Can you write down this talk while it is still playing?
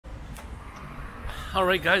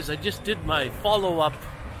Alright guys, I just did my follow-up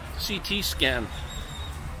CT scan.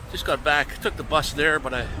 Just got back, took the bus there,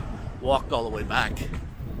 but I walked all the way back.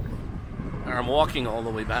 Or I'm walking all the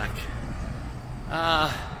way back.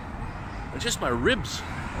 Just my ribs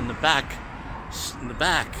in the back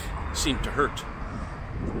seem to hurt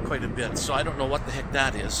quite a bit, so I don't know what the heck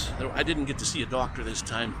that is. I didn't get to see a doctor this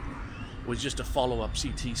time. It was just a follow-up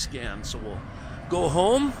CT scan, so we'll go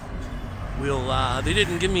home. They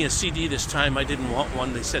didn't give me a CD this time. I didn't want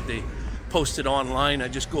one. They said they posted online. I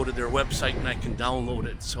just go to their website and I can download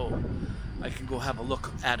it, so I can go have a look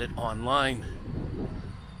at it online.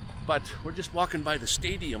 But we're just walking by the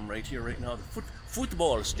stadium right here, right now, the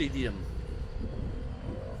football stadium.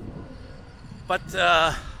 But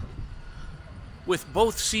with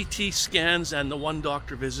both CT scans and the one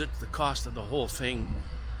doctor visit, the cost of the whole thing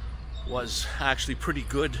was actually pretty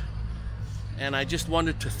good. And I just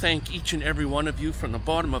wanted to thank each and every one of you from the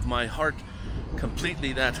bottom of my heart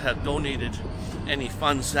completely that have donated any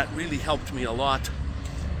funds. That really helped me a lot.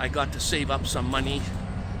 I got to save up some money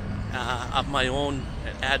of my own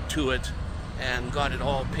and add to it and got it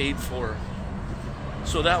all paid for.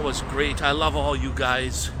 So that was great. I love all you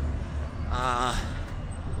guys.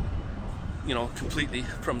 You know, completely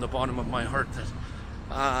from the bottom of my heart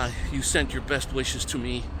that you sent your best wishes to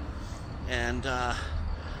me, and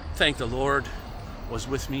thank the Lord was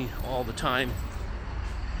with me all the time,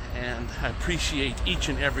 and I appreciate each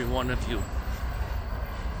and every one of you.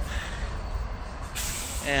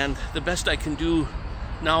 And the best I can do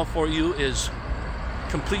now for you is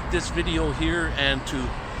complete this video here and to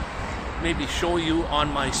maybe show you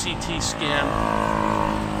on my CT scan.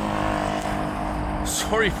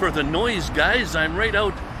 Sorry for the noise, guys. I'm right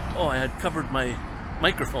out. Oh, I had covered my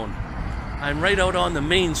microphone. I'm right out on the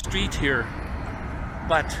main street here.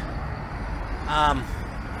 But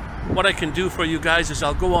what I can do for you guys is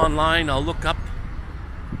I'll go online, I'll look up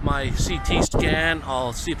my CT scan,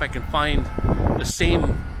 I'll see if I can find the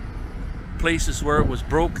same places where it was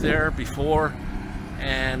broke there before,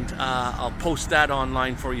 and I'll post that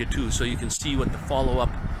online for you too, so you can see what the follow-up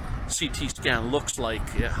CT scan looks like,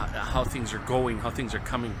 how things are going, how things are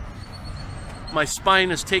coming. My spine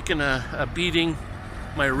has taken a beating,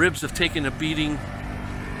 my ribs have taken a beating,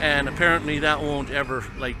 and apparently that won't ever,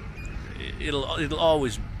 like, it'll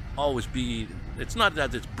always be, it's not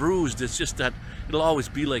that it's bruised, it's just that it'll always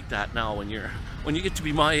be like that now. When you get to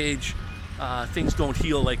be my age, things don't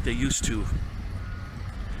heal like they used to.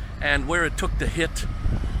 And where it took the hit,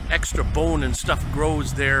 extra bone and stuff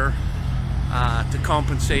grows there to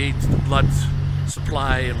compensate the blood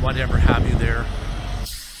supply and whatever have you there.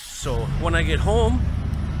 So when I get home,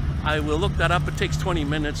 I will look that up. It takes 20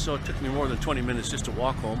 minutes, so it took me more than 20 minutes just to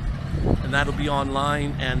walk home. And that'll be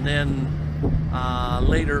online, and then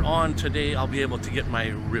later on today I'll be able to get my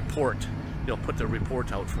report. They'll put the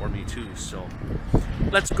report out for me too. So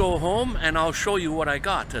let's go home and I'll show you what I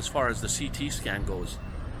got as far as the CT scan goes.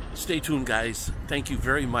 Stay tuned, guys. Thank you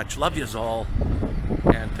very much. Love yous all,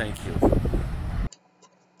 and thank you.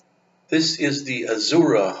 This is the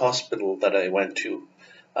Azura hospital that I went to.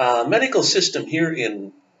 Medical system here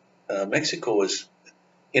in Mexico is,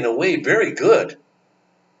 in a way, very good.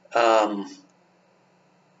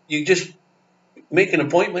 You just make an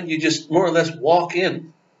appointment, you just more or less walk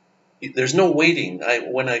in. There's no waiting.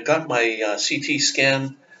 When I got my CT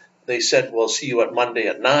scan, they said, we'll see you at Monday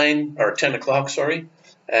at 9, or 10 o'clock, sorry.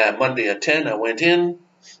 Monday at 10, I went in.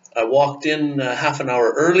 I walked in half an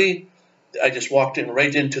hour early. I just walked in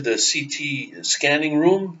right into the CT scanning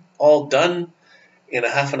room, all done. In a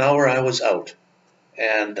half an hour, I was out.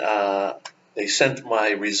 And they sent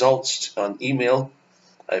my results on email.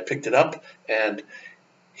 I picked it up, and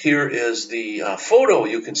here is the photo.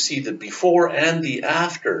 You can see the before and the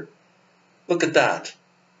after. Look at that.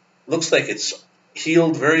 Looks like it's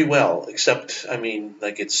healed very well, except, I mean,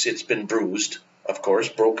 like it's been bruised, of course,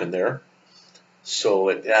 broken there. So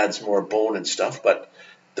it adds more bone and stuff, but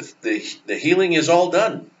the healing is all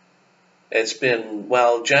done. It's been,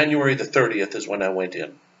 well, January the 30th is when I went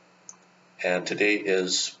in. And today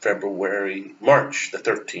is March the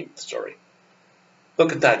 13th, sorry.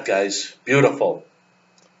 Look at that, guys. Beautiful.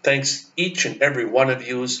 Thanks each and every one of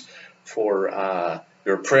you for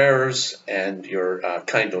your prayers and your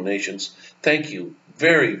kind donations. Thank you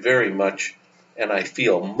very, very much. And I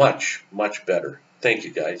feel much, much better. Thank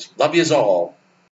you, guys. Love yous all.